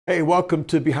Hey, welcome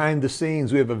to Behind the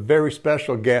Scenes. We have a very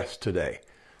special guest today,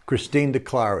 Christine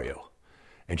DeClario.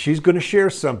 And she's going to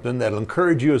share something that'll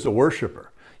encourage you as a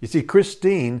worshiper. You see,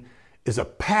 Christine is a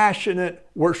passionate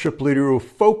worship leader who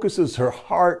focuses her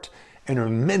heart and her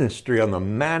ministry on the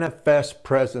manifest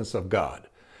presence of God.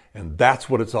 And that's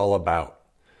what it's all about.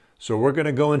 So we're going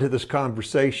to go into this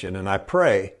conversation, and I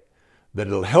pray that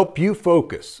it'll help you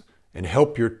focus and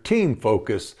help your team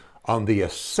focus on the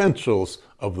essentials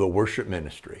of the worship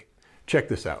ministry. Check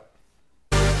this out.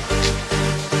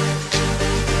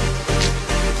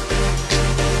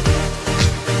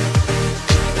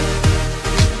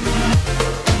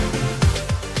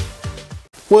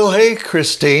 Well, hey,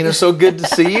 Christine, it's so good to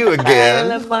see you again.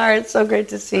 Hi, LaMar, it's so great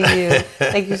to see you.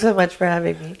 Thank you so much for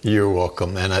having me. You're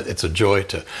welcome, and it's a joy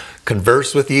to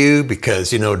converse with you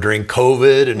because, you know, during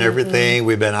COVID and everything,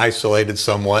 we've been isolated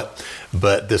somewhat,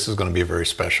 but this is going to be very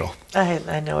special.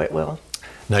 I know it will.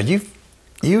 Now, you've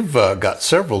got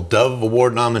several Dove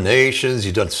Award nominations.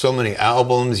 You've done so many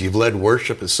albums. You've led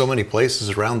worship in so many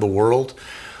places around the world.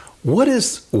 What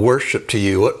is worship to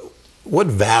you? What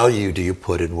value do you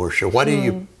put in worship? Why do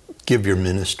you give your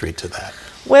ministry to that?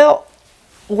 Well,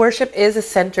 worship is a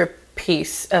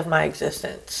centerpiece of my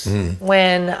existence.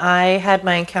 When I had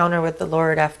my encounter with the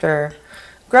Lord after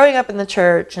growing up in the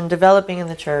church and developing in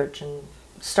the church and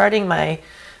starting my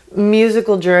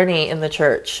musical journey in the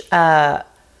church,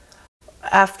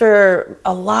 after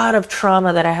a lot of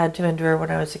trauma that I had to endure when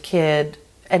I was a kid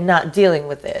and not dealing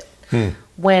with it,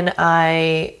 when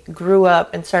I grew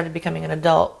up and started becoming an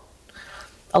adult,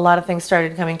 a lot of things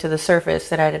started coming to the surface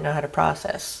that I didn't know how to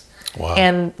process. Wow.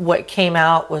 And what came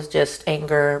out was just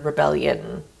anger,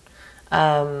 rebellion,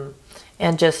 and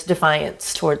just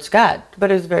defiance towards God.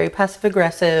 But it was very passive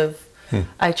aggressive.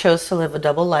 I chose to live a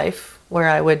double life where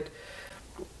I would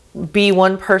be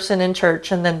one person in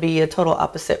church and then be a total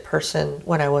opposite person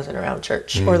when I wasn't around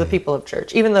church or the people of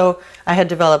church, even though I had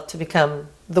developed to become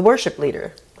the worship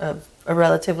leader of a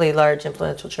relatively large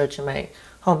influential church in my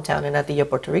hometown in Atillo,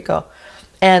 Puerto Rico.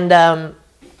 And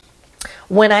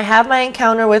when I have my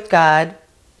encounter with God,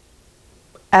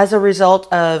 as a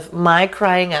result of my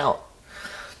crying out,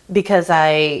 because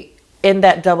I, in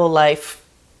that double life,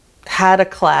 had a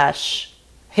clash,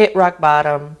 hit rock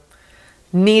bottom,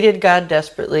 needed God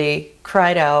desperately,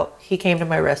 cried out, He came to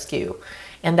my rescue.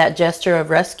 And that gesture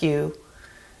of rescue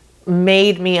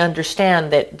made me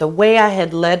understand that the way I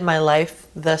had led my life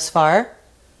thus far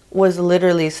was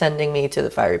literally sending me to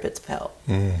the fiery pits of hell.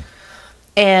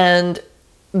 And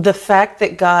the fact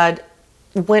that God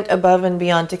went above and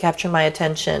beyond to capture my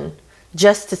attention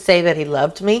just to say that He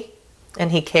loved me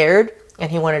and He cared and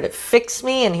He wanted to fix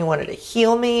me and He wanted to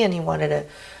heal me and He wanted to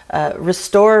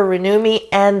restore, renew me,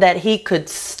 and that He could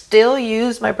still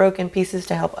use my broken pieces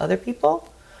to help other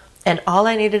people. And all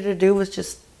I needed to do was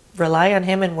just rely on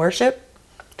Him and worship.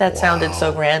 That sounded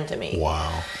so grand to me.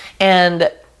 Wow. And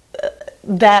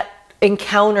that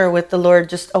encounter with the Lord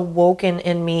just awoken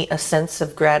in me a sense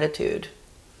of gratitude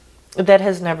that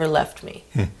has never left me.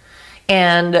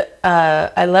 And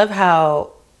I love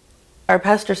how our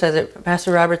pastor says it.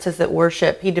 Pastor Robert says that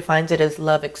worship, he defines it as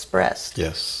love expressed.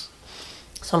 Yes.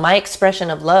 So my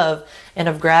expression of love and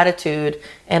of gratitude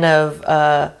and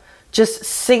of just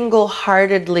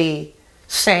single-heartedly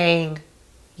saying,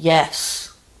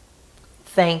 yes,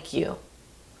 thank you,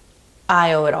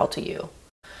 I owe it all to you,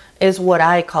 is what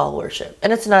I call worship.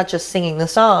 And it's not just singing the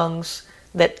songs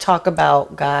that talk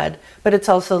about God, but it's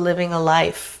also living a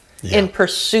life in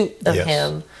pursuit of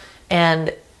Him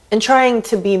and trying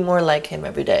to be more like Him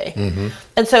every day.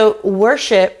 And so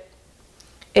worship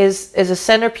is a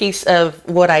centerpiece of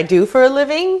what I do for a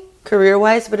living,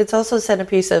 career-wise, but it's also a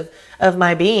centerpiece of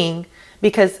my being,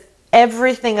 because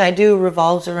everything I do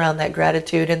revolves around that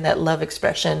gratitude and that love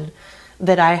expression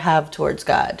that I have towards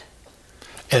God.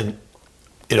 And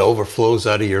it overflows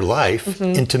out of your life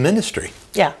into ministry.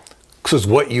 Yeah. Because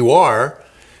what you are,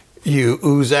 you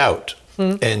ooze out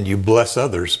and you bless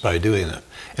others by doing it.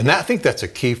 And I think that's a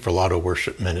key for a lot of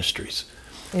worship ministries.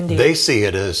 Indeed. They see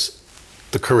it as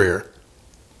the career.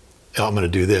 I'm going to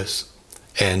do this.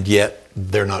 And yet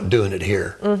they're not doing it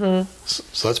here.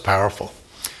 So that's powerful.